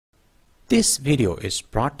This video is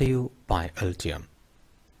brought to you by Altium.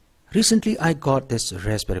 Recently I got this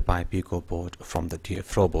Raspberry Pi Pico board from the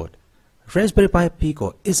DFrobot. Raspberry Pi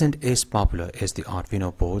Pico isn't as popular as the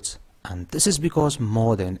Arduino boards, and this is because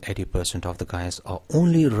more than 80% of the guys are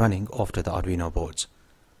only running after the Arduino boards.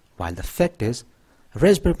 While the fact is,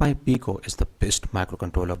 Raspberry Pi Pico is the best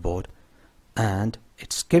microcontroller board, and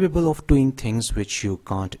it's capable of doing things which you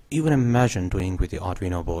can't even imagine doing with the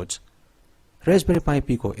Arduino boards. Raspberry Pi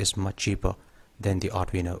Pico is much cheaper than the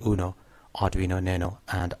Arduino Uno, Arduino Nano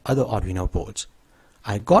and other Arduino boards.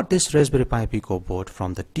 I got this Raspberry Pi Pico board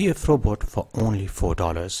from the DFrobot for only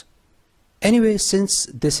 $4. Anyway, since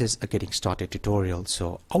this is a getting started tutorial,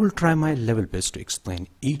 so I will try my level best to explain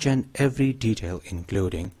each and every detail,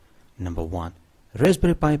 including number 1,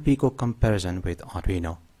 Raspberry Pi Pico comparison with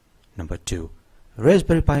Arduino. Number 2,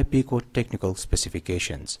 Raspberry Pi Pico technical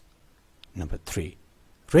specifications. Number 3,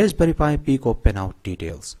 Raspberry Pi Pico Pinout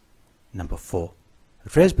details. Number 4,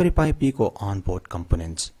 Raspberry Pi Pico onboard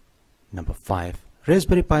components. Number 5,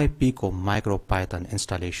 Raspberry Pi Pico MicroPython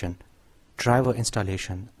installation, driver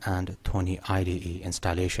installation and Thonny IDE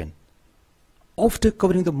installation. After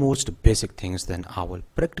covering the most basic things, then I will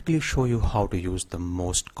practically show you how to use the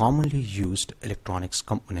most commonly used electronics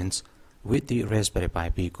components with the Raspberry Pi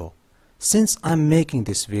Pico. Since I'm making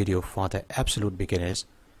this video for the absolute beginners,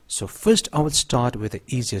 so first I will start with the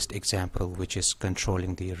easiest example, which is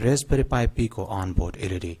controlling the Raspberry Pi Pico onboard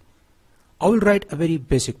LED. I will write a very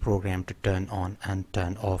basic program to turn on and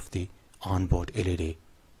turn off the onboard LED.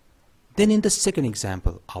 Then in the second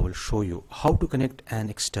example, I will show you how to connect an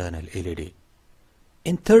external LED.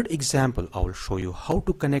 In third example, I will show you how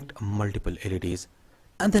to connect multiple LEDs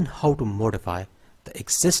and then how to modify the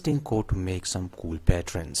existing code to make some cool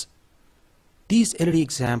patterns. These LED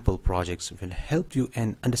example projects will help you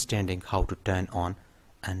in understanding how to turn on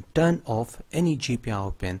and turn off any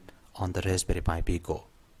GPIO pin on the Raspberry Pi Pico.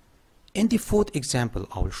 In the fourth example,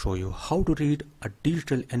 I will show you how to read a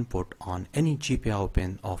digital input on any GPIO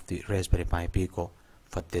pin of the Raspberry Pi Pico.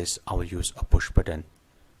 For this, I will use a push button.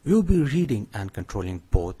 We will be reading and controlling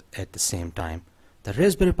both at the same time. The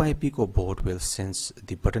Raspberry Pi Pico board will sense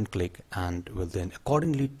the button click and will then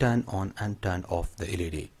accordingly turn on and turn off the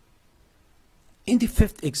LED. In the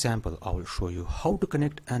fifth example, I will show you how to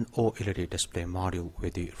connect an OLED display module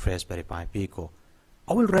with the Raspberry Pi Pico.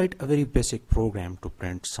 I will write a very basic program to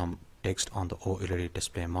print some text on the OLED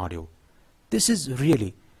display module. This is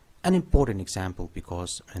really an important example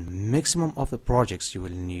because in maximum of the projects you will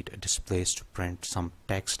need displays to print some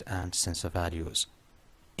text and sensor values.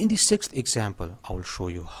 In the sixth example, I will show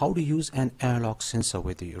you how to use an analog sensor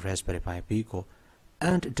with the Raspberry Pi Pico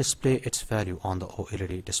and display its value on the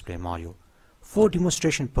OLED display module. For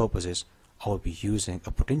demonstration purposes, I will be using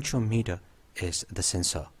a potentiometer as the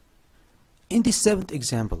sensor. In the seventh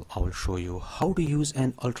example, I will show you how to use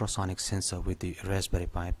an ultrasonic sensor with the Raspberry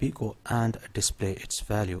Pi Pico and display its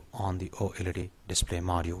value on the OLED display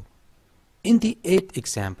module. In the eighth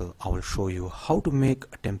example, I will show you how to make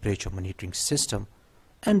a temperature monitoring system,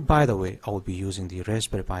 and by the way, I will be using the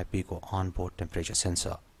Raspberry Pi Pico onboard temperature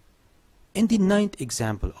sensor. In the ninth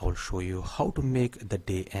example, I will show you how to make the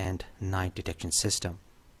day and night detection system.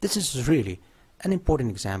 This is really an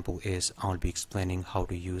important example as I will be explaining how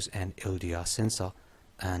to use an LDR sensor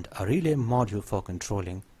and a relay module for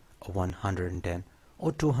controlling a 110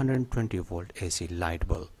 or 220 volt AC light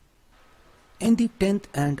bulb. In the 10th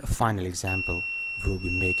and final example, we will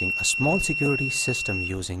be making a small security system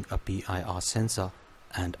using a PIR sensor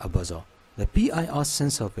and a buzzer. The PIR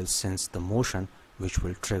sensor will sense the motion which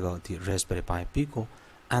will trigger the Raspberry Pi Pico,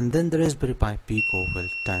 and then the Raspberry Pi Pico will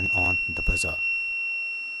turn on the buzzer.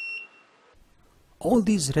 All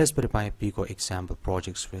these Raspberry Pi Pico example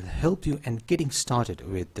projects will help you in getting started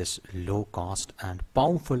with this low cost and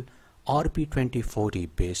powerful RP2040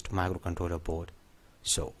 based microcontroller board.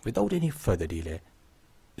 So without any further delay,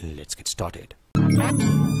 let's get started.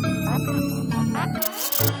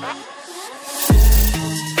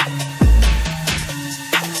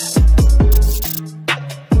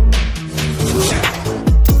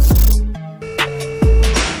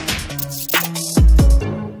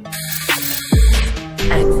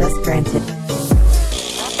 Access granted.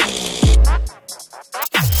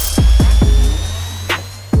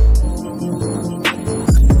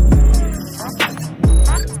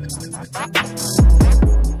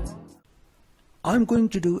 I'm going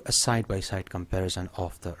to do a side-by-side comparison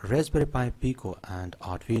of the Raspberry Pi Pico and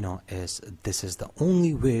Arduino, as this is the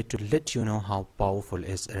only way to let you know how powerful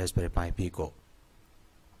is Raspberry Pi Pico.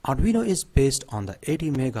 Arduino is based on the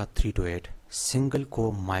 80MegaDrive single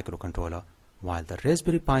core microcontroller, while the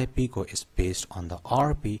Raspberry Pi Pico is based on the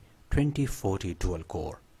RP2040 dual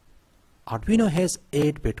core. Arduino has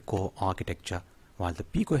 8-bit core architecture, while the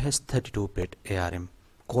Pico has 32-bit ARM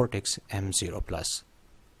Cortex M0+.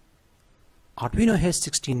 Arduino has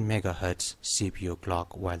 16 MHz CPU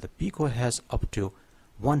clock, while the Pico has up to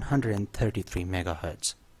 133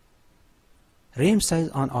 MHz. RAM size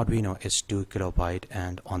on Arduino is 2 KB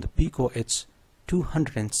and on the Pico it's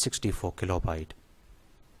 264 KB.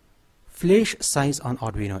 Flash size on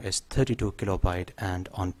Arduino is 32 KB and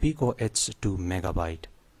on Pico it's 2 MB.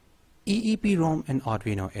 EEPROM in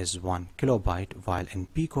Arduino is 1 KB, while in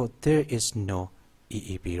Pico there is no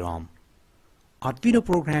EEPROM. Arduino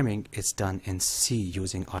programming is done in C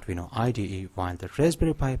using Arduino IDE, while the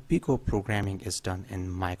Raspberry Pi Pico programming is done in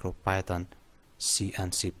MicroPython, C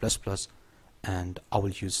and C++, and I will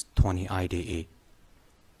use Thonny IDE.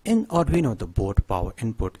 In Arduino, the board power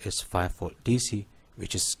input is 5V DC,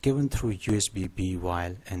 which is given through USB-B,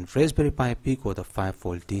 while in Raspberry Pi Pico the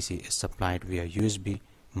 5V DC is supplied via USB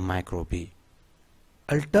Micro B.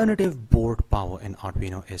 Alternative board power in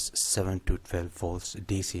Arduino is 7 to 12 volts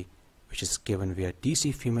DC, which is given via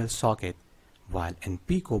DC female socket, while in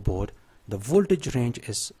Pico board the voltage range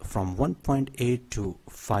is from 1.8 to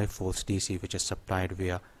 5 volts DC, which is supplied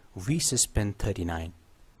via VSys pin 39.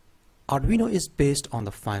 Arduino is based on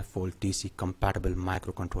the 5V DC compatible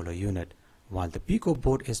microcontroller unit, while the Pico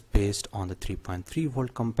board is based on the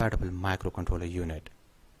 3.3V compatible microcontroller unit.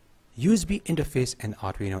 USB interface in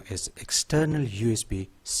Arduino is external USB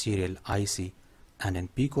serial IC, and in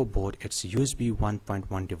Pico board it's USB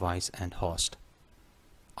 1.1 device and host.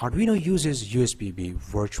 Arduino uses USB-B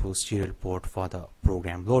virtual serial port for the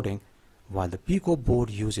program loading, while the Pico board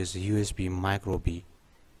uses USB Micro B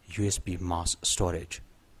USB mass storage.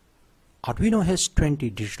 Arduino has 20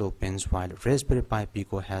 digital pins, while Raspberry Pi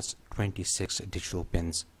Pico has 26 digital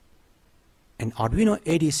pins. In Arduino,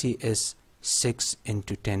 ADC is 6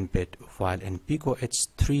 into 10-bit, while in Pico it's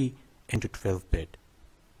 3 into 12-bit.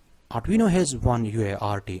 Arduino has 1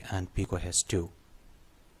 UART and Pico has 2.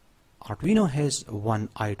 Arduino has 1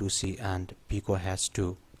 I2C and Pico has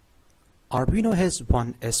 2. Arduino has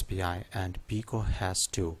 1 SPI and Pico has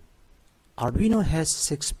 2. Arduino has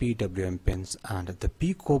 6 PWM pins and the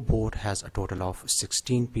Pico board has a total of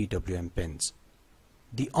 16 PWM pins.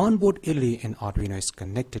 The onboard LED in Arduino is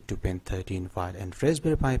connected to pin 13, while in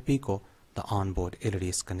Raspberry Pi Pico the onboard LED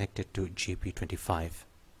is connected to GP25.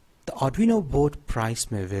 The Arduino board price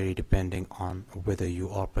may vary depending on whether you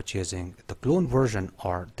are purchasing the clone version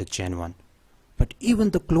or the genuine, but even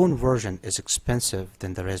the clone version is expensive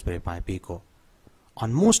than the Raspberry Pi Pico.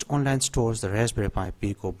 On most online stores, the Raspberry Pi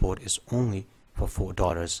Pico board is only for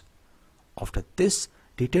 $4. After this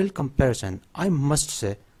detailed comparison, I must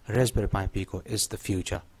say Raspberry Pi Pico is the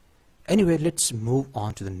future. Anyway, let's move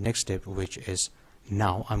on to the next step, which is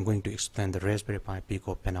now I'm going to explain the Raspberry Pi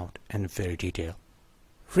Pico Pinout in very detail.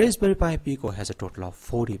 Raspberry Pi Pico has a total of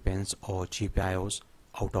 40 pins or GPIOs,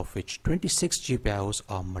 out of which 26 GPIOs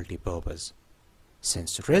are multi-purpose.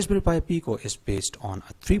 Since Raspberry Pi Pico is based on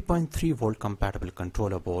a 3.3V compatible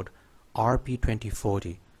controller board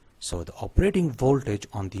RP2040, so the operating voltage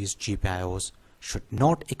on these GPIOs should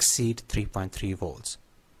not exceed 3.3 volts.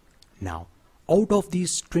 Now, out of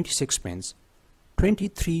these 26 pins,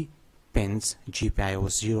 23 pins GPIO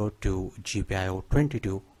 0 to GPIO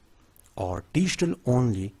 22 are digital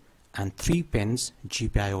only, and 3 pins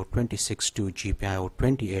GPIO 26 to GPIO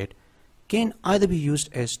 28 can either be used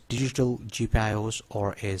as digital GPIOs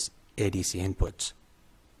or as ADC inputs.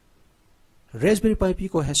 Raspberry Pi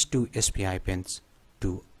Pico has 2 SPI pins,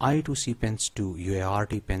 2 I2C pins, 2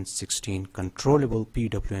 UART pins, 16 controllable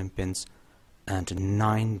PWM pins, and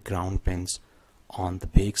 9 ground pins. On the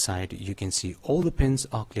back side, you can see all the pins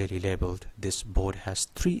are clearly labeled. This board has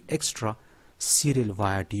 3 extra serial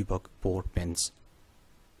wire debug port pins.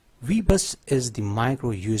 VBus is the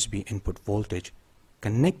micro USB input voltage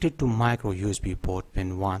connected to micro USB port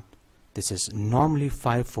pin 1. This is normally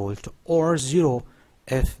 5V or 0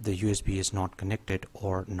 if the USB is not connected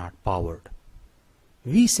or not powered.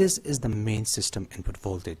 VSys is the main system input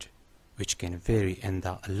voltage, which can vary in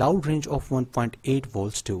the allowed range of 1.8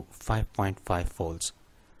 volts to 5.5 volts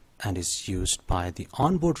and is used by the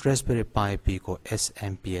onboard Raspberry Pi Pico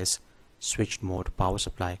SMPS switched mode power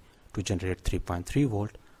supply to generate 3.3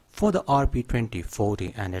 volt for the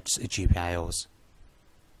RP2040 and its GPIOs.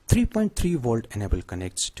 3.3 volt enable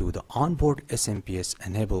connects to the onboard SMPS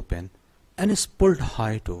enable pin and is pulled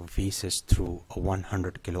high to VSys through a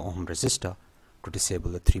 100 kilo ohm resistor to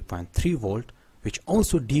disable the 3.3 volt, which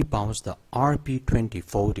also depowers the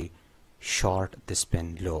RP2040, short this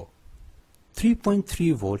pin low.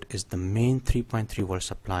 3.3 volt is the main 3.3 volt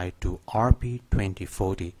supply to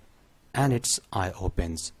RP2040 and its I/O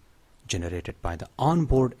pins. generated by the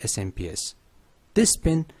onboard SMPS. This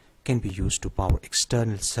pin can be used to power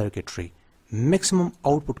external circuitry. Maximum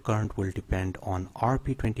output current will depend on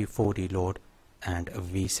RP2040 load and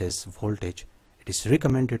VSES voltage. It is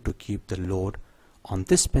recommended to keep the load on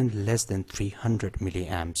this pin less than 300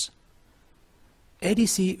 milliamps.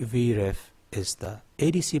 ADC VREF is the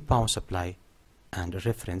ADC power supply and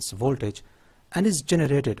reference voltage and is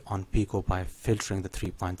generated on Pico by filtering the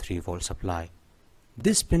 3.3 volt supply.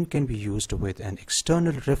 This pin can be used with an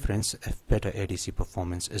external reference if better ADC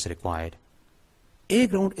performance is required. A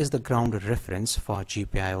ground is the ground reference for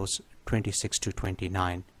GPIOs 26 to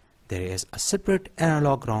 29. There is a separate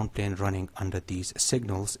analog ground plane running under these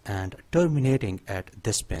signals and terminating at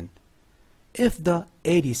this pin. If the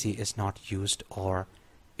ADC is not used or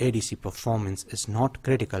ADC performance is not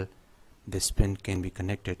critical, this pin can be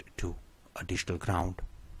connected to a digital ground.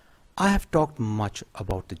 I have talked much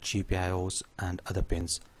about the GPIOs and other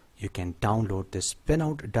pins. You can download this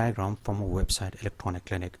pinout diagram from our website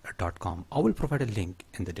electronicclinic.com. I will provide a link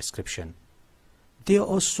in the description. There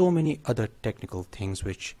are so many other technical things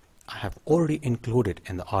which I have already included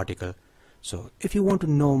in the article. So if you want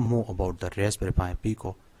to know more about the Raspberry Pi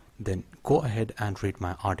Pico, then go ahead and read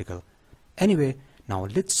my article. Anyway, now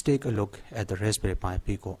let's take a look at the Raspberry Pi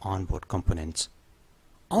Pico onboard components.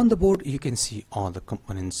 On the board you can see all the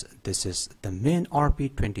components. This is the main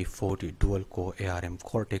RP2040 dual-core ARM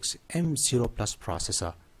Cortex M0 Plus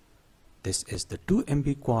processor. This is the 2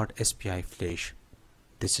 MB quad SPI flash.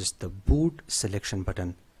 This is the boot selection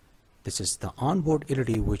button. This is the onboard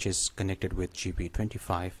LED which is connected with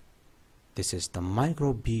GB25. This is the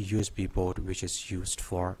micro B USB board which is used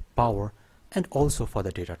for power and also for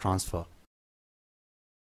the data transfer.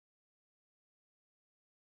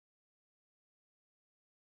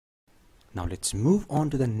 Now let's move on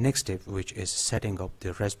to the next step, which is setting up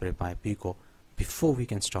the Raspberry Pi Pico before we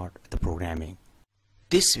can start the programming.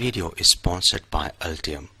 This video is sponsored by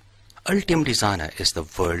Altium. Altium Designer is the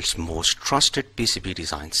world's most trusted PCB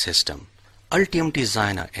design system. Altium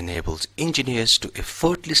Designer enables engineers to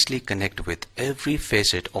effortlessly connect with every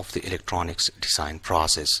facet of the electronics design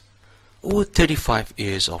process. Over 35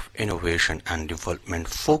 years of innovation and development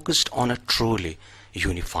focused on a truly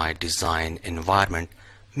unified design environment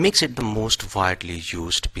makes it the most widely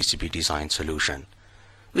used PCB design solution.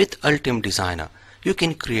 With Altium Designer, you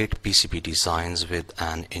can create PCB designs with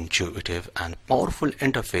an intuitive and powerful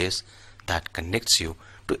interface that connects you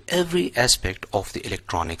to every aspect of the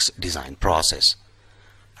electronics design process.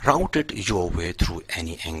 Route it your way through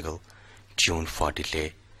any angle, tune for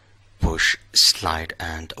delay, push, slide,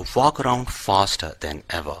 and walk around faster than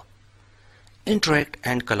ever. Interact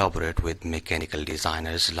and collaborate with mechanical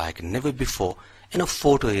designers like never before in a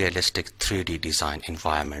photorealistic 3D design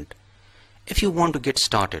environment. If you want to get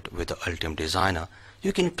started with the Altium Designer,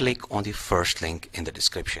 you can click on the first link in the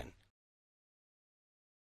description.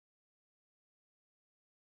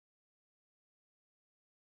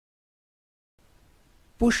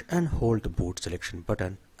 Push and hold the boot selection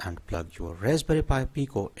button and plug your Raspberry Pi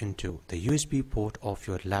Pico into the USB port of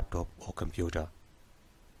your laptop or computer.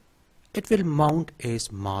 It will mount a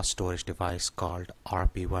mass storage device called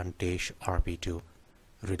RP1-RP2.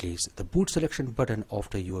 Release the boot selection button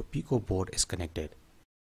after your Pico board is connected.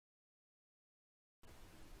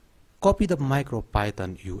 Copy the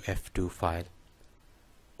MicroPython UF2 file.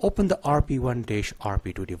 Open the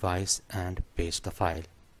RP1-RP2 device and paste the file.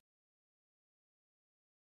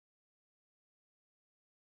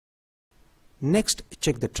 Next,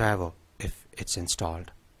 check the driver if it's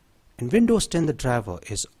installed. In Windows 10 the driver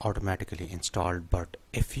is automatically installed, but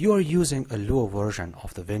if you are using a lower version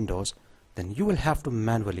of the Windows, then you will have to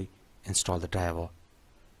manually install the driver.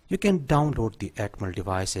 You can download the Atmel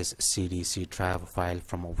device's CDC driver file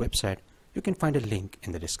from our website. You can find a link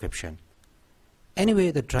in the description. Anyway,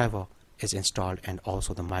 the driver is installed and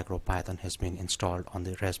also the MicroPython has been installed on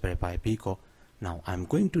the Raspberry Pi Pico. Now I'm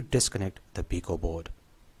going to disconnect the Pico board.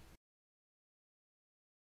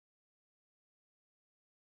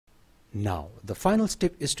 Now the final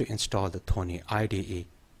step is to install the Thonny IDE,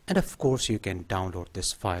 and of course you can download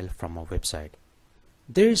this file from our website.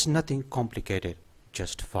 There is nothing complicated,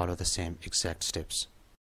 just follow the same exact steps.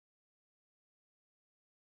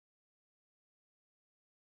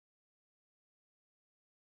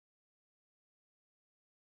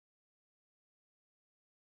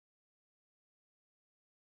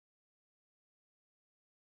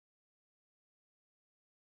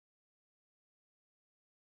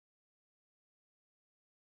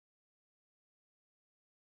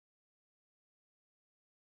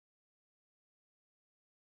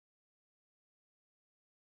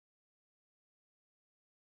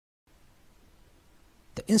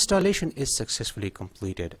 The installation is successfully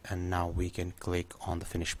completed and now we can click on the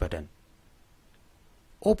Finish button.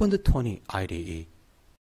 Open the Thonny IDE.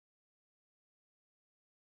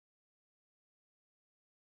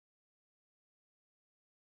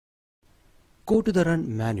 Go to the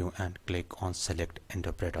Run menu and click on Select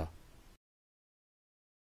Interpreter.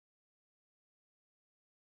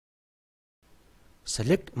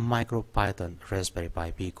 Select MicroPython Raspberry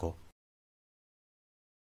Pi Pico.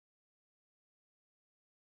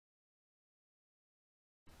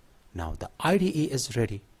 Now the IDE is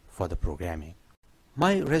ready for the programming.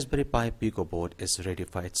 My Raspberry Pi Pico board is ready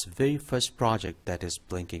for its very first project, that is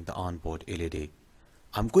blinking the onboard LED.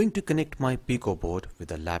 I'm going to connect my Pico board with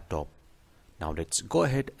a laptop. Now let's go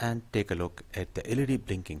ahead and take a look at the LED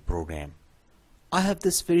blinking program. I have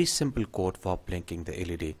this very simple code for blinking the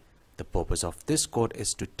LED. The purpose of this code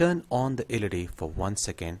is to turn on the LED for 1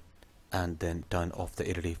 second and then turn off the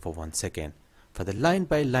LED for 1 second. For the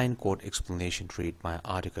line-by-line code explanation, read my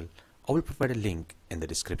article. I will provide a link in the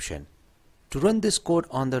description. To run this code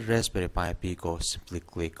on the Raspberry Pi Pico, simply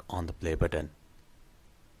click on the play button.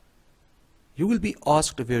 You will be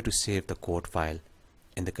asked where to save the code file,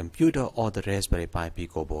 in the computer or the Raspberry Pi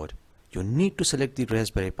Pico board. You need to select the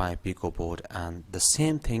Raspberry Pi Pico board, and the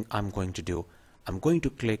same thing I'm going to do. I'm going to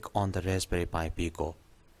click on the Raspberry Pi Pico.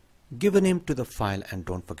 Give a name to the file and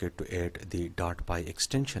don't forget to add the .py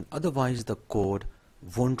extension, otherwise the code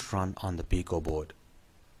won't run on the Pico board.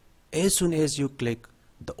 As soon as you click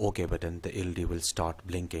the OK button, the LED will start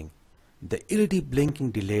blinking. The LED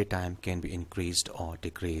blinking delay time can be increased or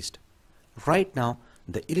decreased. Right now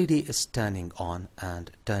the LED is turning on and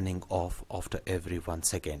turning off after every 1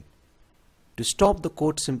 second. To stop the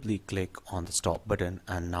code, simply click on the stop button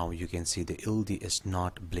and now you can see the LED is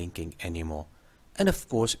not blinking anymore. And of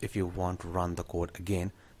course, if you want to run the code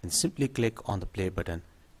again, then simply click on the play button.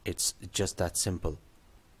 It's just that simple.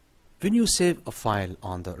 When you save a file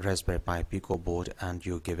on the Raspberry Pi Pico board and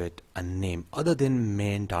you give it a name other than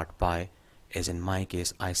main.py, as in my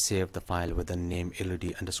case I saved the file with the name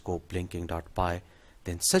LED_blinking.py,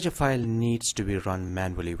 then such a file needs to be run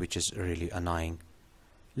manually, which is really annoying.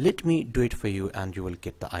 Let me do it for you and you will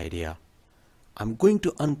get the idea. I'm going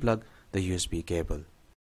to unplug the USB cable.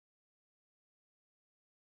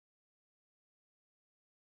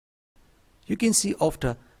 You can see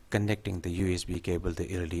after connecting the USB cable, the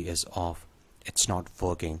LED is off. It's not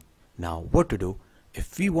working. Now what to do?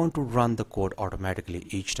 If we want to run the code automatically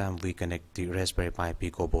each time we connect the Raspberry Pi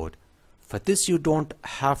Pico board, for this you don't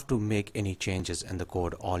have to make any changes in the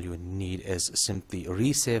code. All you need is simply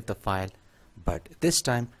resave the file, but this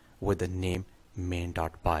time with the name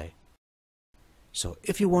main.py. So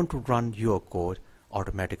if you want to run your code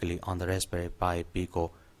automatically on the Raspberry Pi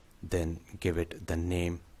Pico, then give it the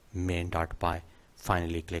name main.py.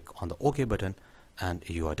 Finally click on the OK button and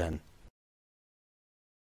you are done.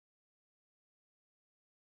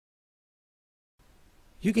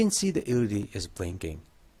 You can see the LED is blinking.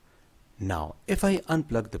 Now if I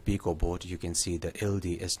unplug the Pico board, you can see the LED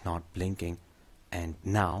is not blinking, and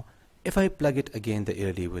now if I plug it again, the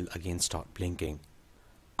LED will again start blinking.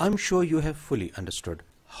 I'm sure you have fully understood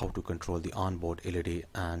how to control the onboard LED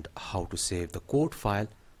and how to save the code file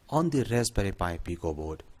on the Raspberry Pi Pico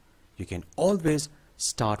board. You can always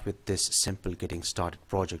start with this simple getting started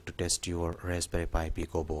project to test your Raspberry Pi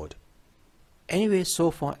Pico board. Anyway, so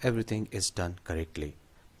far everything is done correctly.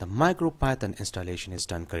 The MicroPython installation is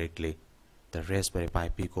done correctly. The Raspberry Pi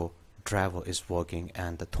Pico driver is working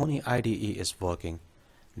and the Thonny IDE is working.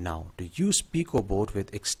 Now to use Pico board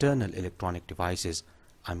with external electronic devices,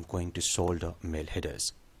 I'm going to solder male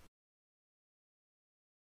headers.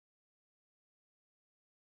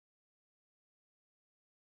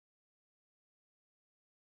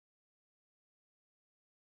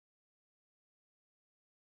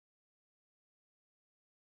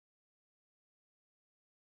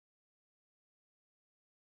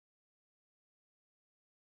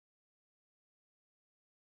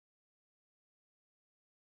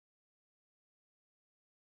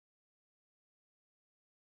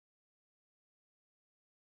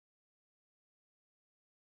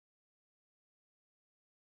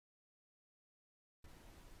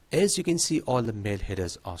 As you can see, all the male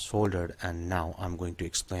headers are soldered, and now I'm going to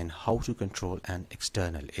explain how to control an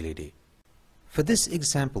external LED. For this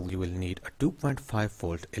example, you will need a 2.5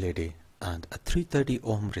 volt LED and a 330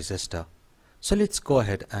 ohm resistor. So let's go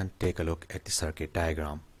ahead and take a look at the circuit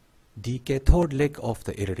diagram. The cathode leg of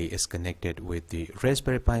the LED is connected with the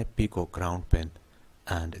Raspberry Pi Pico ground pin,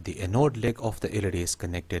 and the anode leg of the LED is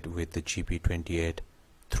connected with the GP28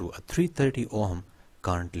 through a 330 ohm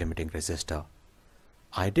current limiting resistor.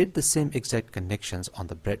 I did the same exact connections on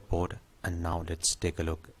the breadboard and now let's take a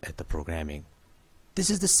look at the programming. This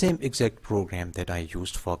is the same exact program that I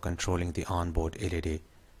used for controlling the onboard LED.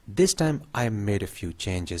 This time I made a few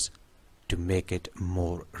changes to make it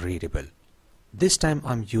more readable. This time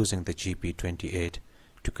I'm using the GP28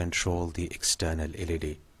 to control the external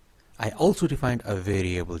LED. I also defined a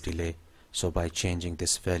variable delay, so by changing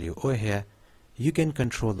this value over here, you can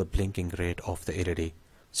control the blinking rate of the LED.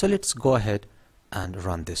 So let's go ahead and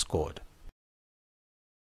run this code.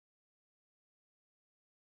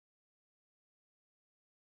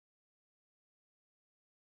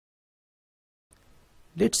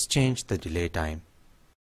 Let's change the delay time.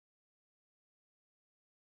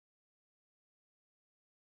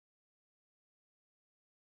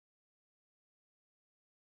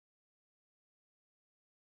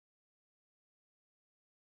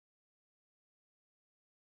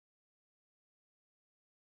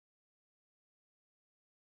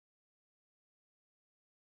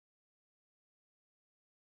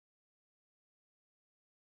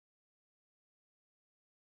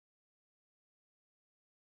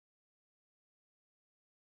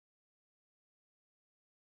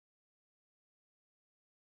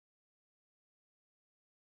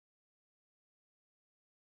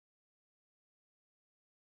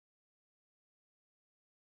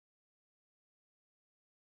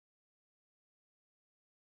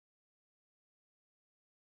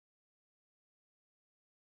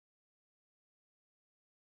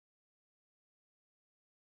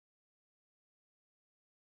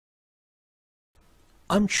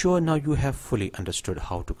 I'm sure now you have fully understood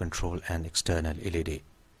how to control an external LED.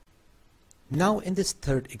 Now in this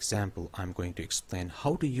third example, I'm going to explain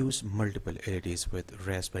how to use multiple LEDs with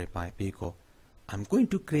Raspberry Pi Pico. I'm going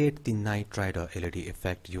to create the Night Rider LED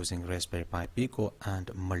effect using Raspberry Pi Pico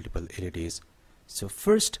and multiple LEDs. So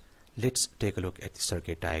first, let's take a look at the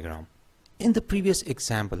circuit diagram. In the previous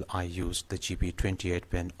example, I used the GP28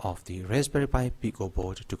 pin of the Raspberry Pi Pico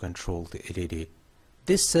board to control the LED.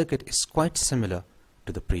 This circuit is quite similar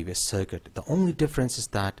to the previous circuit. The only difference is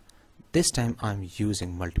that this time I'm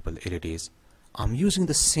using multiple LEDs. I'm using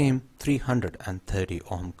the same 330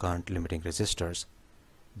 ohm current limiting resistors.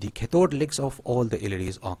 The cathode legs of all the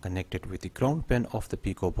LEDs are connected with the ground pin of the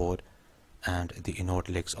Pico board, and the anode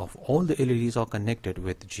legs of all the LEDs are connected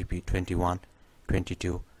with GP21,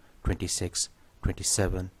 22, 26,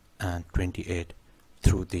 27 and 28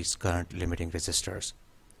 through these current limiting resistors.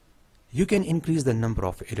 You can increase the number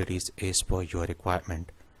of LEDs as per your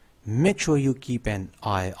requirement. Make sure you keep an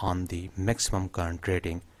eye on the maximum current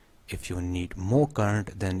rating. If you need more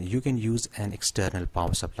current, then you can use an external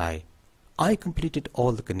power supply. I completed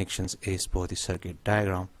all the connections as per the circuit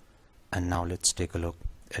diagram, and now let's take a look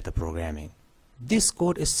at the programming. This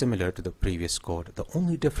code is similar to the previous code. The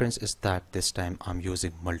only difference is that this time I'm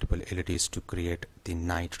using multiple LEDs to create the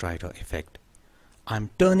Night Rider effect. I'm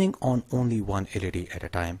turning on only one LED at a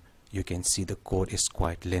time. You can see the code is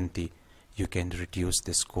quite lengthy. You can reduce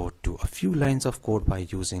this code to a few lines of code by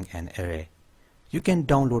using an array. You can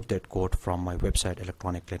download that code from my website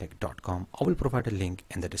electronicclinic.com. I will provide a link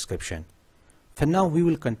in the description. For now, we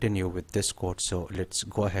will continue with this code, so let's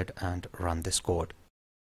go ahead and run this code.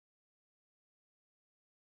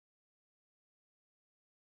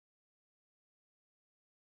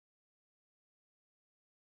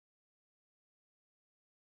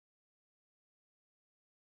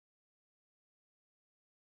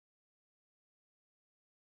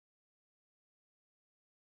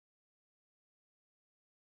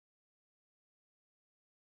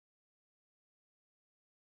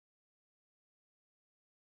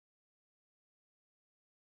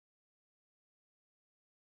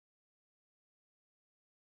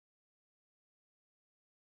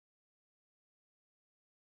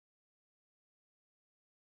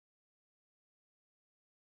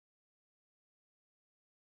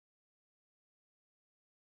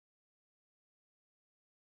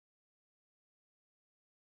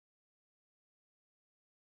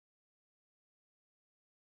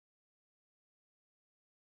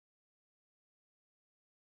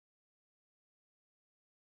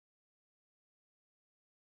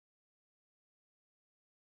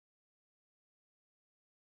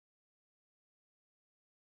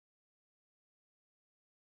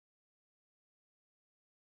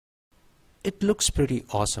 It looks pretty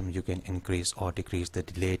awesome. You can increase or decrease the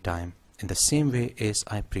delay time in the same way as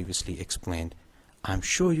I previously explained. I'm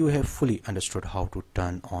sure you have fully understood how to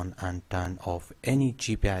turn on and turn off any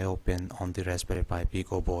GPIO pin on the Raspberry Pi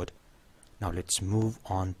Pico board. Now let's move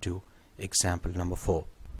on to example number 4.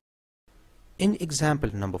 In example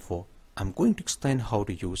number 4, I'm going to explain how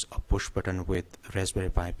to use a push button with Raspberry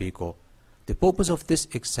Pi Pico. The purpose of this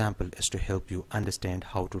example is to help you understand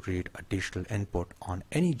how to read a digital input on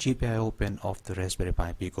any GPIO pin of the Raspberry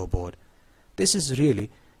Pi Pico board. This is really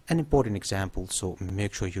an important example, so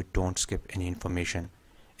make sure you don't skip any information.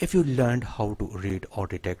 If you learned how to read or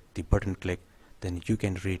detect the button click, then you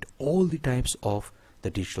can read all the types of the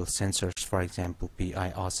digital sensors, for example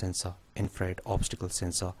PIR sensor, infrared optical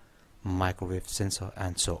sensor, microwave sensor,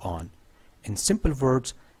 and so on. In simple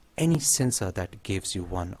words, any sensor that gives you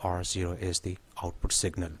 1 or 0 is the output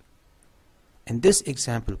signal. In this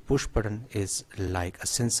example, push button is like a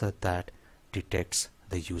sensor that detects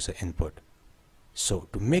the user input. So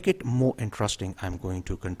to make it more interesting, I'm going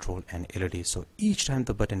to control an LED, so each time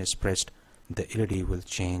the button is pressed, the LED will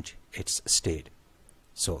change its state.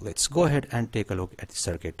 So let's go ahead and take a look at the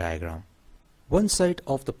circuit diagram. One side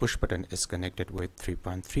of the push button is connected with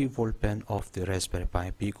 3.3 volt pin of the Raspberry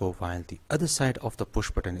Pi Pico, while the other side of the push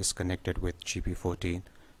button is connected with GP14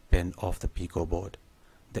 pin of the Pico board.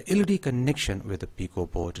 The LED connection with the Pico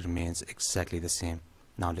board remains exactly the same.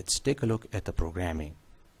 Now let's take a look at the programming.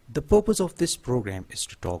 The purpose of this program is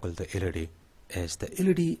to toggle the LED, as the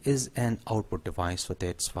LED is an output device, so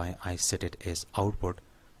that's why I set it as output,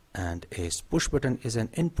 and as push button is an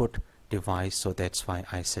input device, so that's why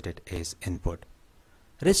I set it as input.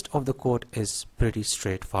 Rest of the code is pretty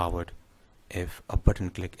straightforward. If a button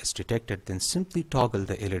click is detected, then simply toggle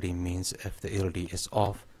the LED, means if the LED is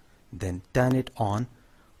off, then turn it on,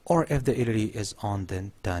 or if the LED is on,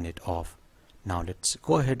 then turn it off. Now let's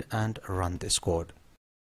go ahead and run this code.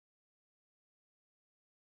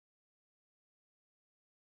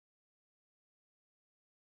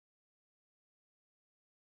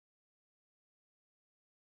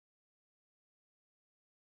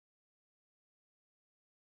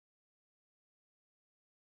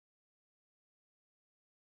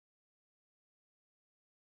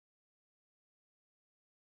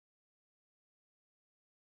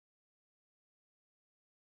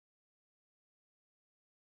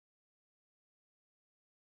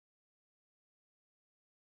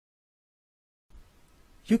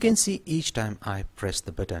 You can see each time I press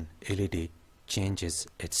the button, LED changes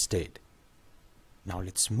its state. Now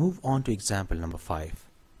let's move on to example number 5.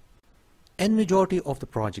 In majority of the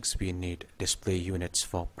projects we need display units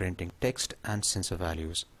for printing text and sensor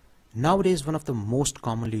values. Nowadays one of the most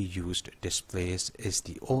commonly used displays is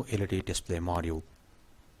the OLED display module.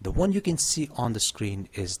 The one you can see on the screen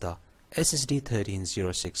is the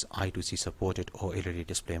SSD1306 I2C supported OLED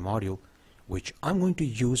display module, which I'm going to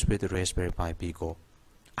use with the Raspberry Pi Pico.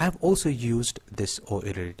 I have also used this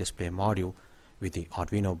OLED display module with the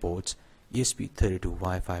Arduino boards, ESP32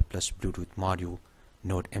 Wi-Fi plus Bluetooth module,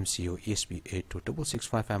 Node MCU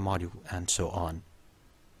ESP826655 module, and so on.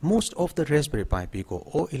 Most of the Raspberry Pi Pico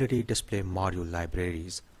OLED display module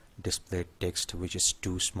libraries display text which is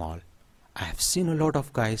too small. I have seen a lot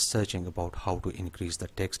of guys searching about how to increase the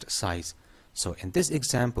text size. So in this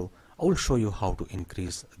example, I will show you how to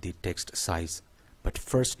increase the text size. But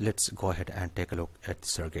first, let's go ahead and take a look at the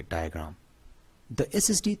circuit diagram. The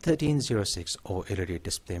SSD1306 OLED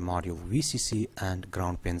display module VCC and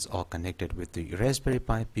ground pins are connected with the Raspberry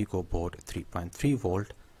Pi Pico board 3.3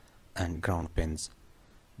 volt and ground pins.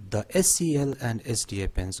 The SCL and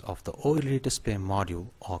SDA pins of the OLED display module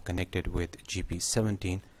are connected with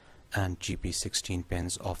GP17 and GP16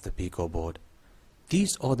 pins of the Pico board.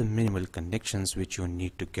 These are the minimal connections which you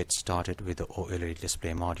need to get started with the OLED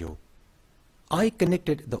display module. I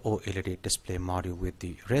connected the OLED display module with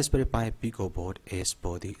the Raspberry Pi Pico board as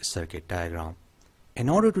per the circuit diagram. In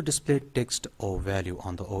order to display text or value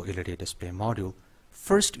on the OLED display module,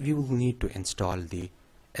 first we will need to install the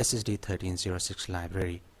SSD1306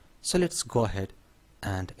 library. So let's go ahead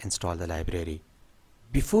and install the library.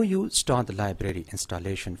 Before you start the library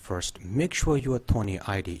installation, first make sure your Thonny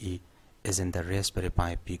IDE is in the Raspberry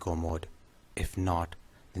Pi Pico mode. If not,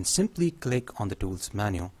 then simply click on the Tools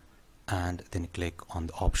menu and then click on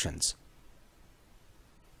the Options.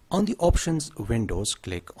 On the Options windows,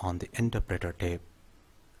 click on the Interpreter tab,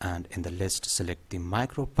 and in the list select the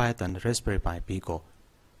MicroPython Raspberry Pi Pico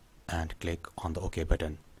and click on the OK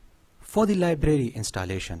button. For the library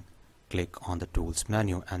installation, click on the Tools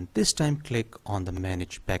menu and this time click on the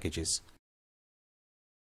Manage Packages.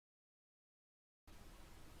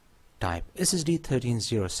 Type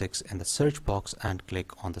SSD1306 in the search box and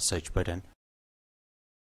click on the Search button.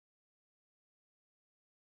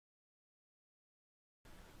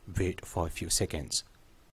 Wait for a few seconds.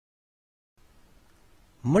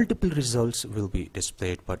 Multiple results will be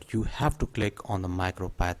displayed, but you have to click on the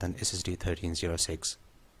MicroPython SSD1306.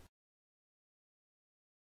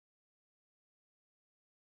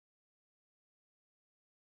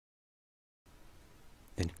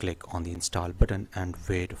 Then click on the install button and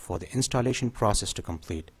wait for the installation process to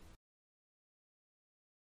complete.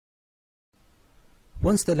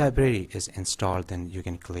 Once the library is installed, then you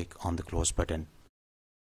can click on the close button.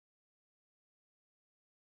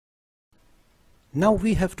 Now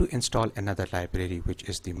we have to install another library, which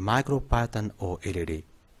is the MicroPython OLED.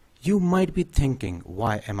 You might be thinking,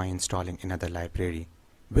 why am I installing another library?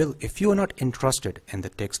 Well, if you are not interested in the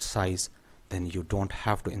text size, then you don't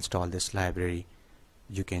have to install this library.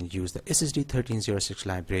 You can use the SSD1306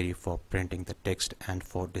 library for printing the text and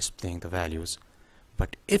for displaying the values.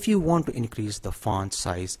 But if you want to increase the font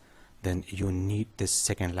size, then you need this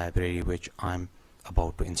second library, which I'm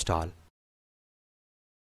about to install.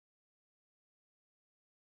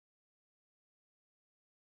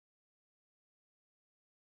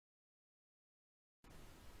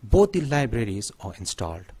 Both the libraries are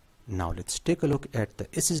installed. Now let's take a look at the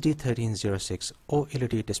SSD1306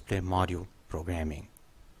 OLED display module programming.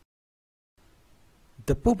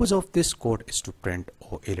 The purpose of this code is to print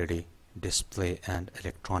OLED, display and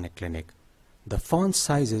electronic clinic. The font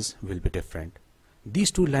sizes will be different. These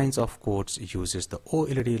two lines of codes uses the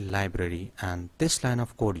OLED library, and this line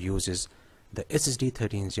of code uses the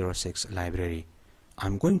SSD1306 library.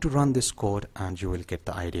 I'm going to run this code and you will get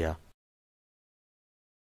the idea.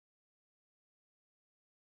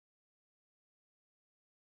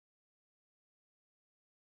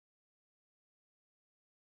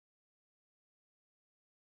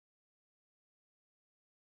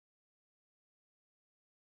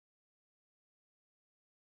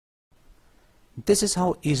 This is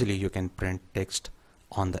how easily you can print text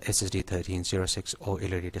on the SSD1306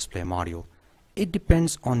 OLED display module. It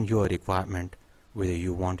depends on your requirement whether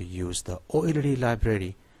you want to use the OLED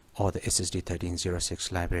library or the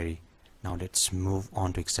SSD1306 library. Now let's move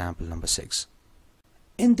on to example number 6.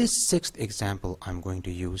 In this sixth example, I'm going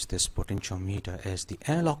to use this potentiometer as the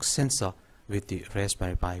analog sensor with the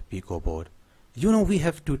Raspberry Pi Pico board. You know, we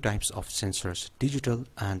have two types of sensors, digital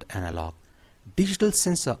and analog. Digital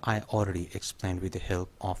sensor I already explained with the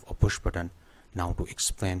help of a push button. Now to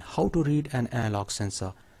explain how to read an analog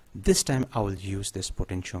sensor, this time I will use this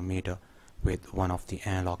potentiometer with one of the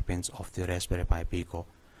analog pins of the Raspberry Pi Pico.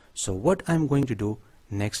 So what I'm going to do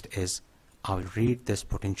next is I will read this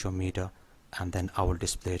potentiometer and then I will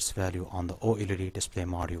display its value on the OLED display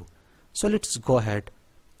module. So let's go ahead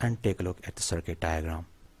and take a look at the circuit diagram.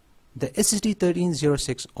 The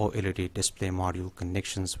SSD1306 OLED display module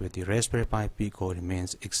connections with the Raspberry Pi Pico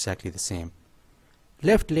remains exactly the same.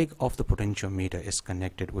 Left leg of the potentiometer is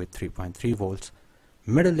connected with 3.3 volts,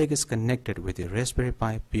 middle leg is connected with the Raspberry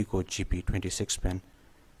Pi Pico GP26 pin,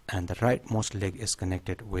 and the rightmost leg is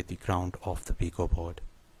connected with the ground of the Pico board.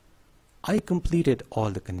 I completed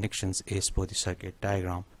all the connections as per the circuit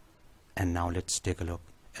diagram, and now let's take a look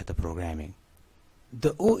at the programming.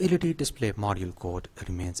 The OLED display module code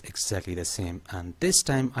remains exactly the same, and this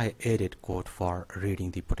time I added code for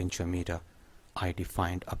reading the potentiometer. I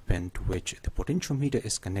defined a pin to which the potentiometer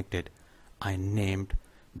is connected. I named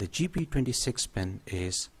the GP26 pin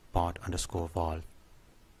as pot_valve.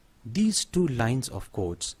 These two lines of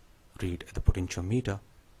codes read the potentiometer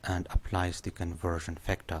and applies the conversion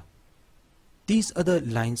factor. These other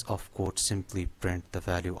lines of code simply print the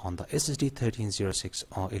value on the SSD1306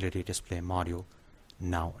 OLED display module.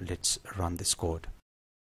 Now let's run this code.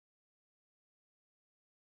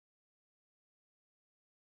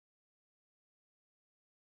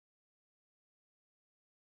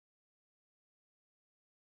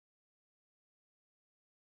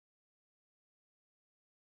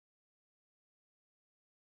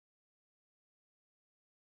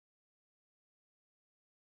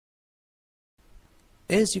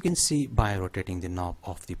 As you can see, by rotating the knob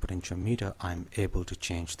of the potentiometer, I'm able to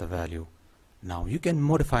change the value. Now you can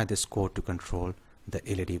modify this code to control the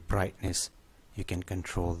LED brightness. You can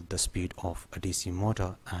control the speed of a DC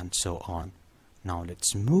motor and so on. Now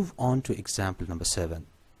let's move on to example number 7.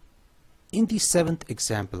 In the 7th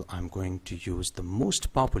example, I'm going to use the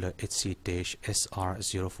most popular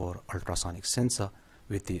HC-SR04 ultrasonic sensor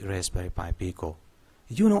with the Raspberry Pi Pico.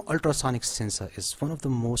 You know, ultrasonic sensor is one of the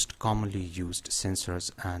most commonly used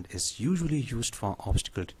sensors and is usually used for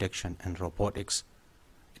obstacle detection and robotics.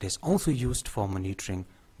 It is also used for monitoring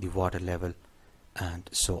the water level and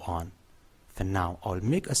so on. For now, I'll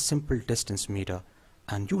make a simple distance meter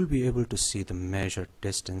and you will be able to see the measured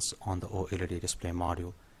distance on the OLED display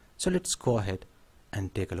module. So let's go ahead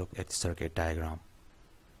and take a look at the circuit diagram.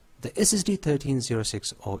 The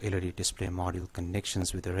SSD1306 OLED display module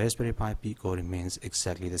connections with the Raspberry Pi Pico remains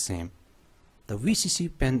exactly the same. The VCC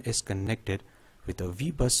pin is connected with the V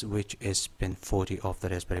bus, which is pin 40 of the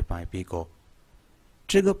Raspberry Pi Pico.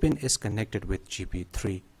 trigger pin is connected with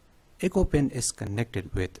GP3, echo pin is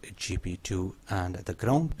connected with GP2, and the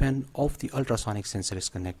ground pin of the ultrasonic sensor is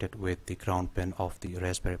connected with the ground pin of the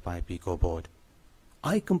Raspberry Pi Pico board.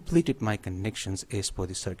 I completed my connections as per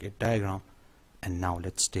the circuit diagram, and now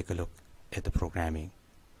let's take a look at the programming.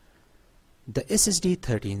 The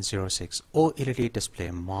SSD1306 OLED display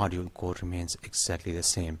module code remains exactly the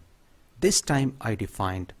same. This time I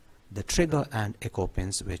defined the trigger and echo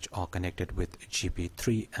pins which are connected with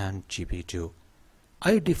GP3 and GP2.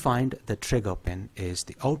 I defined the trigger pin as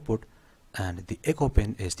the output and the echo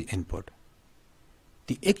pin as the input.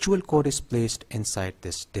 The actual code is placed inside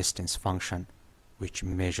this distance function, which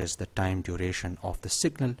measures the time duration of the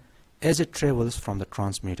signal as it travels from the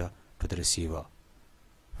transmitter to the receiver.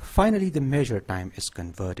 Finally, the measured time is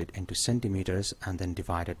converted into centimeters and then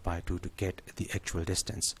divided by 2 to get the actual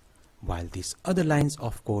distance, while these other lines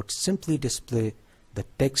of code simply display the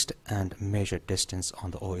text and measured distance on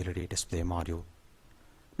the OLED display module.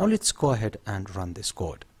 Now let's go ahead and run this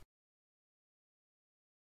code.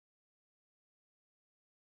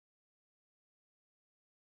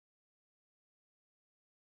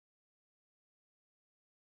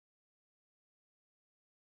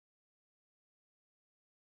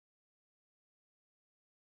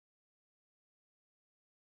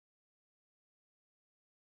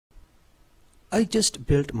 I just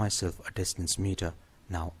built myself a distance meter.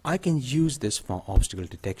 Now I can use this for obstacle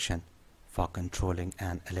detection, for controlling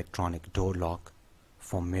an electronic door lock,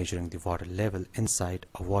 for measuring the water level inside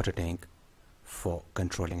a water tank, for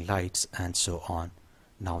controlling lights, and so on.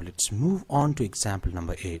 Now let's move on to example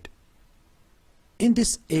number 8. In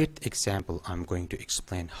this 8th example, I'm going to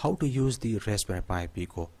explain how to use the Raspberry Pi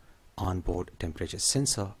Pico onboard temperature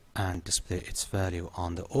sensor and display its value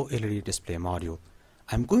on the OLED display module.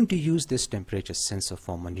 I'm going to use this temperature sensor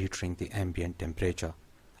for monitoring the ambient temperature.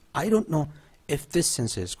 I don't know if this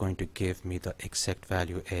sensor is going to give me the exact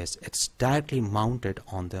value as it's directly mounted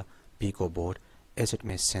on the Pico board, as it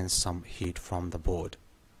may sense some heat from the board.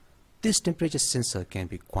 This temperature sensor can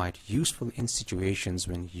be quite useful in situations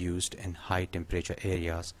when used in high temperature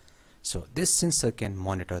areas. So this sensor can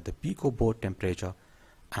monitor the Pico board temperature,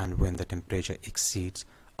 and when the temperature exceeds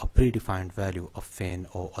a predefined value, of fan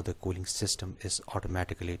or other cooling system is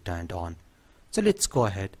automatically turned on. So let's go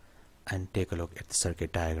ahead and take a look at the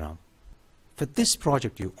circuit diagram. For this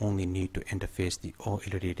project, you only need to interface the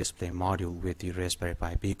OLED display module with the Raspberry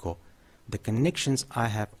Pi Pico. The connections I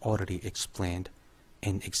have already explained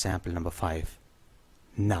in example number 5.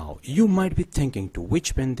 Now you might be thinking to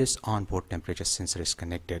which pin this onboard temperature sensor is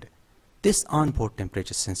connected. This onboard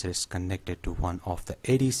temperature sensor is connected to one of the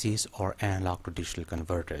ADCs or analog to digital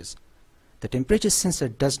converters. The temperature sensor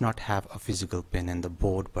does not have a physical pin in the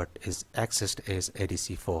board but is accessed as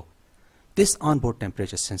ADC4. This onboard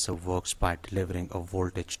temperature sensor works by delivering a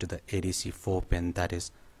voltage to the ADC4 pin that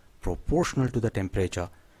is proportional to the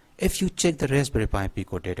temperature. If you check the Raspberry Pi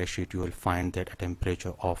Pico datasheet, you will find that a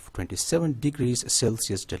temperature of 27 degrees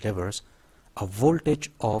Celsius delivers a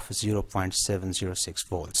voltage of 0.706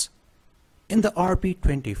 volts. In the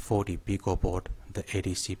RP2040 Pico board, the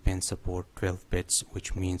ADC pins support 12 bits,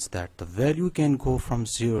 which means that the value can go from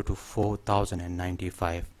 0 to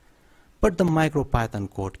 4095. But the MicroPython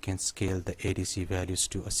code can scale the ADC values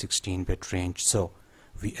to a 16-bit range, so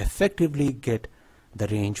we effectively get the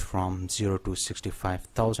range from 0 to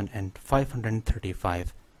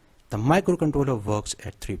 65,535. The microcontroller works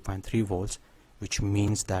at 3.3 volts, which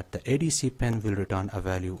means that the ADC pin will return a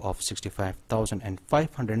value of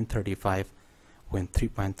 65,535 when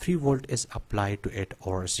 3.3 volt is applied to it,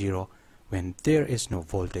 or 0 when there is no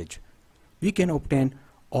voltage. We can obtain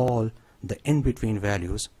all the in-between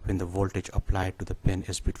values when the voltage applied to the pin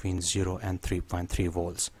is between 0 and 3.3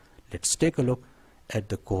 volts. Let's take a look at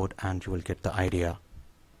the code and you will get the idea.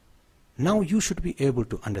 Now you should be able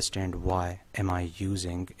to understand why am I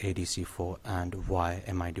using ADC4 and why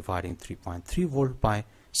am I dividing 3.3 volt by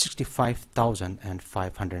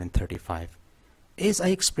 65,535. As I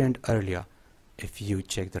explained earlier, if you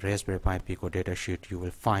check the Raspberry Pi Pico datasheet, you will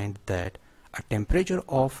find that a temperature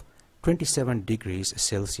of 27 degrees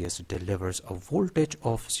Celsius delivers a voltage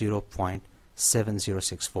of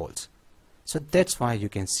 0.706 volts. So that's why you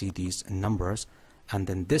can see these numbers, and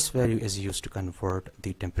then this value is used to convert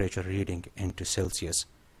the temperature reading into Celsius.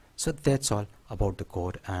 So that's all about the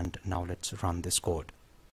code, and now let's run this code.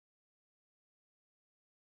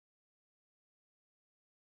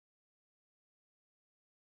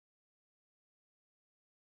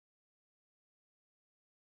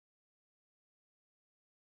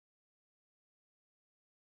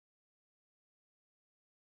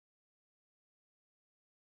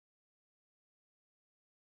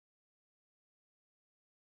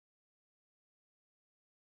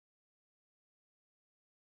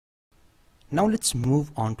 Now let's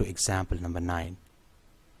move on to example number 9.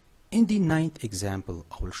 In the ninth example,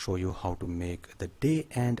 I will show you how to make the day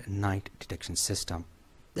and night detection system.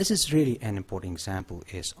 This is really an important example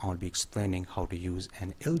as I'll be explaining how to use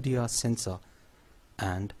an LDR sensor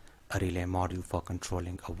and a relay module for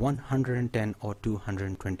controlling a 110 or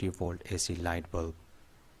 220 volt AC light bulb.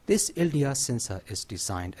 This LDR sensor is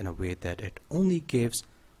designed in a way that it only gives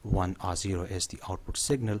 1 or 0 as the output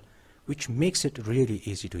signal, which makes it really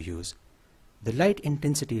easy to use. The light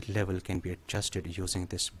intensity level can be adjusted using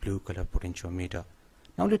this blue color potentiometer.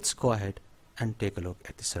 Now let's go ahead and take a look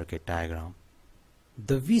at the circuit diagram.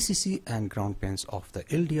 The VCC and ground pins of the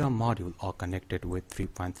LDR module are connected with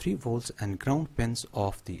 3.3 volts and ground pins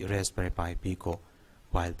of the Raspberry Pi Pico,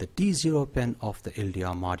 while the D0 pin of the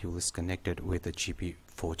LDR module is connected with the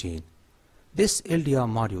GP14. This LDR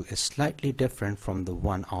module is slightly different from the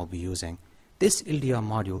one I'll be using. This LDR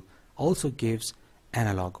module also gives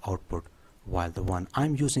analog output, while the one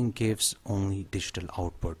I'm using gives only digital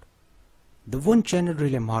output. The one channel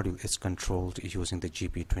relay module is controlled using the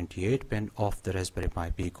GP28 pin of the Raspberry Pi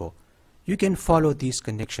Pico. You can follow these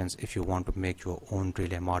connections if you want to make your own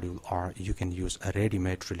relay module, or you can use a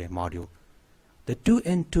ready-made relay module. The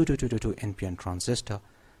 2N2222 NPN transistor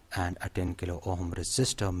and a 10 kilo ohm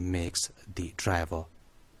resistor makes the driver.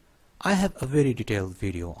 I have a very detailed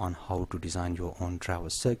video on how to design your own driver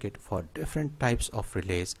circuit for different types of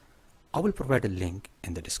relays. I will provide a link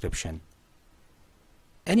in the description.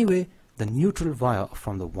 Anyway, the neutral wire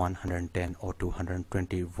from the 110 or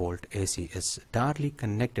 220 volt AC is directly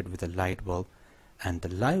connected with the light bulb, and the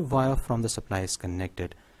live wire from the supply is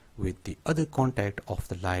connected with the other contact of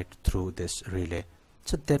the light through this relay.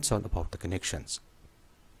 So that's all about the connections.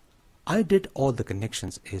 I did all the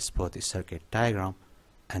connections as per the circuit diagram,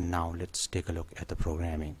 and now let's take a look at the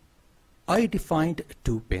programming. I defined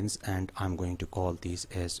 2 pins and I'm going to call these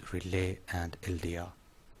as relay and LDR.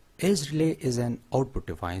 As relay is an output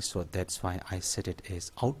device, so that's why I set it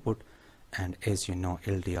as output, and as you know,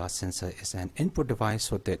 LDR sensor is an input device,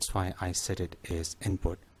 so that's why I set it as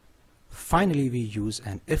input. Finally, we use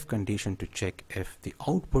an if condition to check if the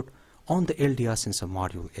output on the LDR sensor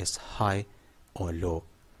module is high or low.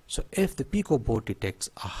 So if the Pico board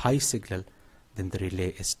detects a high signal, then the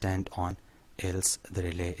relay is turned on, else the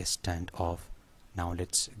relay is turned off. Now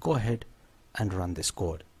let's go ahead and run this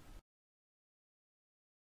code.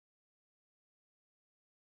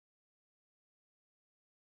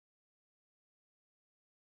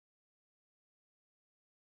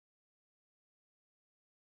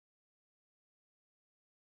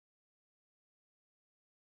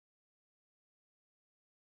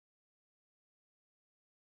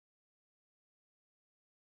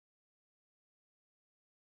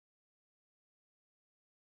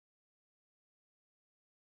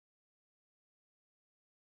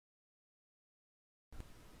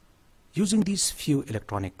 Using these few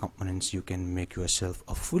electronic components, you can make yourself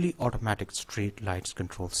a fully automatic street lights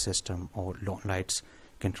control system or lawn lights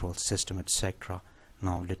control system, etc.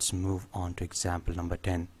 Now let's move on to example number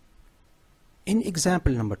 10. In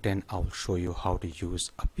example number 10, I will show you how to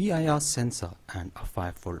use a PIR sensor and a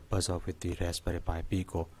 5-volt buzzer with the Raspberry Pi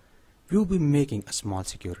Pico. We will be making a small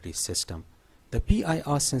security system. The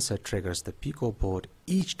PIR sensor triggers the Pico board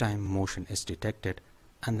each time motion is detected,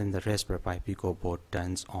 and then the Raspberry Pi Pico board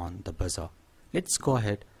turns on the buzzer. Let's go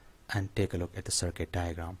ahead and take a look at the circuit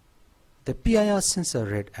diagram. The PIR sensor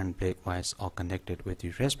red and black wires are connected with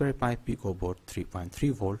the Raspberry Pi Pico board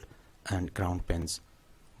 3.3 volt and ground pins,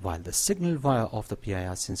 while the signal wire of the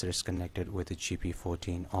PIR sensor is connected with the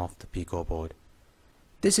GP14 of the Pico board.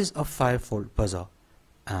 This is a 5-volt buzzer,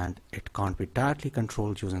 and it can't be directly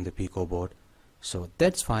controlled using the Pico board, so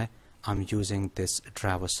that's why I'm using this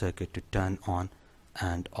driver circuit to turn on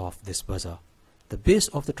and off this buzzer. The base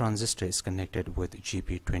of the transistor is connected with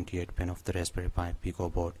GP28 pin of the Raspberry Pi Pico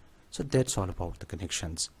board. So that's all about the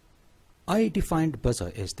connections. I defined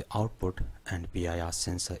buzzer as the output and PIR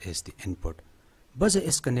sensor as the input. Buzzer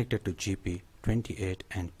is connected to GP28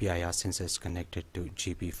 and PIR sensor is connected to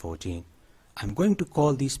GP14. I'm going to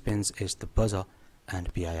call these pins as the buzzer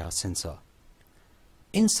and PIR sensor.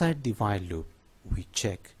 Inside the while loop, we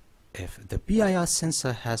check if the PIR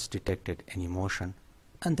sensor has detected any motion,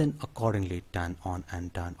 and then accordingly turn on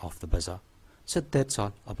and turn off the buzzer. So that's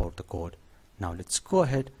all about the code. Now let's go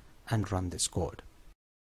ahead and run this code.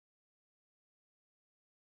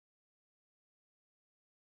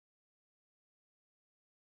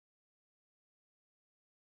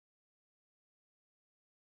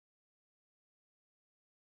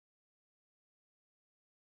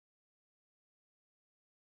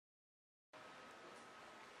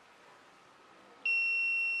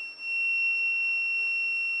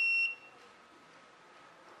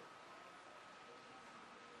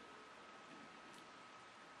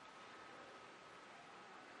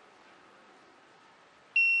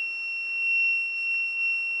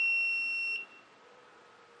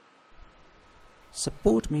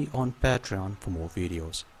 Support me on Patreon for more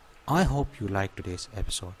videos. I hope you liked today's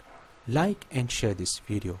episode. Like and share this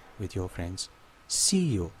video with your friends. See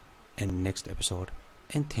you in next episode,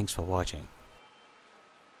 and thanks for watching.